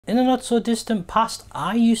In the not so distant past,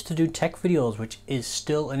 I used to do tech videos, which is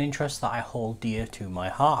still an interest that I hold dear to my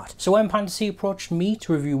heart. So when Pantasy approached me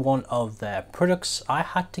to review one of their products, I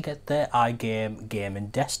had to get their iGame Gaming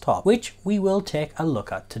Desktop, which we will take a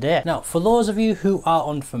look at today. Now, for those of you who are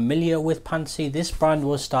unfamiliar with Pantasy, this brand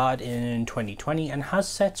was started in 2020 and has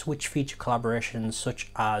sets which feature collaborations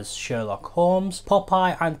such as Sherlock Holmes,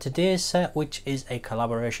 Popeye, and today's set, which is a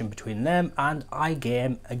collaboration between them and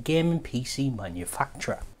iGame, a gaming PC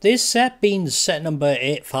manufacturer. This set, being set number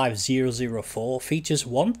 85004, features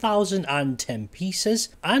 1010 pieces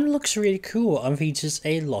and looks really cool and features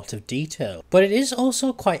a lot of detail. But it is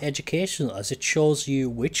also quite educational as it shows you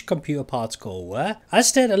which computer parts go where. As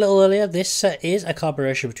stated a little earlier, this set is a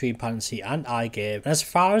collaboration between Pantasy and iGame, and as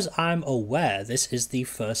far as I'm aware, this is the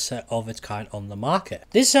first set of its kind on the market.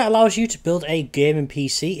 This set allows you to build a gaming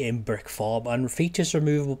PC in brick form and features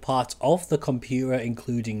removable parts of the computer,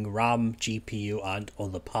 including RAM, GPU, and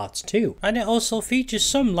other parts too. And it also features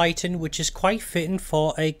some lighting, which is quite fitting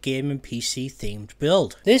for a gaming PC themed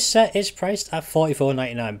build. This set is priced at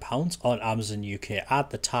 £44.99 on Amazon UK at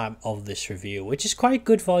the time of this review, which is quite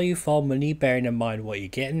good value for money, bearing in mind what you're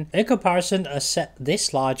getting. In comparison, a set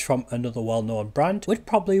this large from another well-known brand would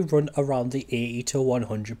probably run around the £80 to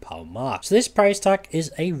 £100 mark. So this price tag is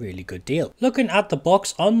a really good deal. Looking at the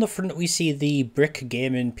box, on the front we see the brick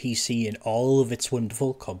gaming PC in all of its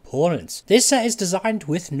wonderful components. This set is designed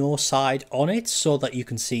with no side on it so that you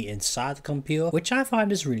can see inside the computer, which I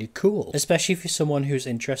find is really cool, especially if you're someone who's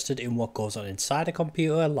interested in what goes on inside a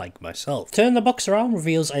computer like myself. Turn the box around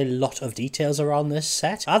reveals a lot of details around this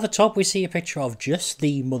set. At the top we see a picture of just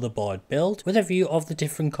the motherboard build with a view of the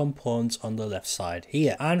different components on the left side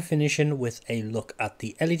here, and finishing with a look at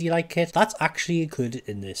the LED light kit that's actually included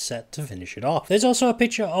in this set to finish it off. There's also a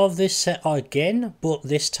picture of this set again, but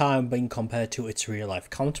this time being compared to its real life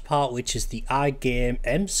counterpart, which is the iGame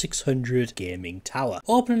M600 gaming tower.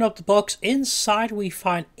 Opening up the box, inside we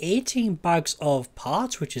find 18 bags of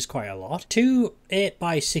parts, which is quite a lot, 2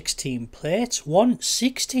 8x16 plates, 1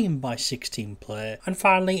 16x16 plate, and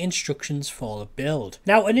finally instructions for the build.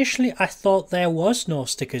 Now initially I thought there was no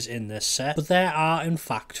stickers in this set, but there are in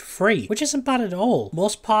fact 3, which isn't bad at all.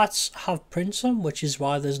 Most parts have prints on, which is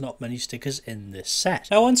why there's not many stickers in this set.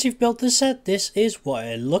 Now once you've built this set, this is what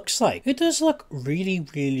it looks like. It does look really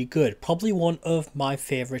good, probably one of my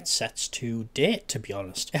favourite sets to date, to be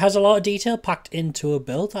honest. It has a lot of detail packed into a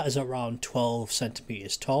build that is around 12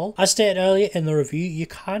 centimeters tall. As stated earlier in the review, you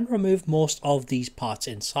can remove most of these parts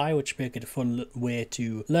inside, which make it a fun way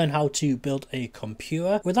to learn how to build a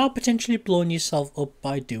computer without potentially blowing yourself up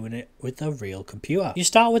by doing it with a real computer. You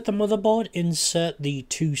start with the motherboard, insert the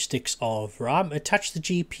 2 sticks of RAM, attach the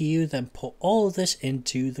GPU, then put all of this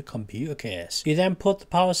into the computer case. You then put the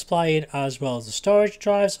power supply in as well as the storage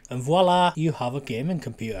drives, and voila, you have a gaming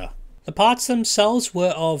computer. The parts themselves were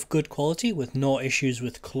of good quality with no issues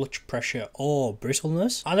with clutch pressure or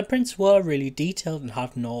brittleness, and the prints were really detailed and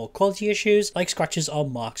had no quality issues like scratches or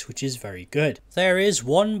marks, which is very good. There is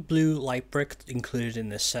one blue light brick included in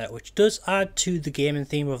this set, which does add to the gaming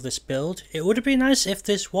theme of this build. It would have been nice if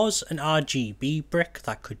this was an RGB brick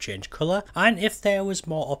that could change colour, and if there was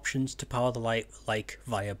more options to power the light, like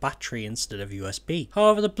via battery instead of USB.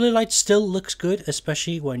 However, the blue light still looks good,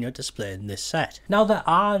 especially when you're displaying this set. Now there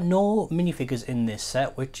are no minifigures in this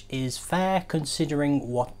set, which is fair considering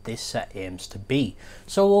what this set aims to be.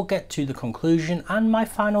 So we'll get to the conclusion and my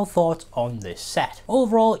final thoughts on this set.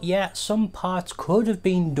 Overall, yeah, some parts could have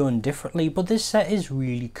been done differently, but this set is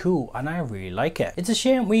really cool and I really like it. It's a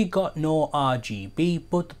shame we got no RGB,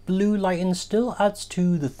 but the blue lighting still adds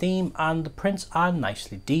to the theme and the prints are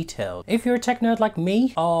nicely detailed. If you're a tech nerd like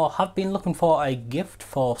me or have been looking for a gift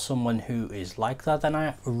for someone who is like that, then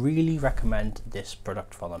I really recommend this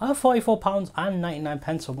product for them.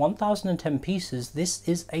 £44.99 for 1010 pieces, this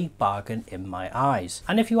is a bargain in my eyes.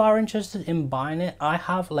 And if you are interested in buying it, I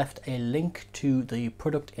have left a link to the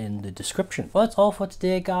product in the description. Well, that's all for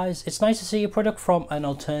today, guys. It's nice to see a product from an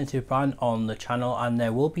alternative brand on the channel, and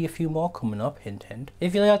there will be a few more coming up, hint hint.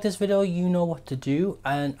 If you like this video, you know what to do,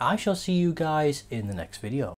 and I shall see you guys in the next video.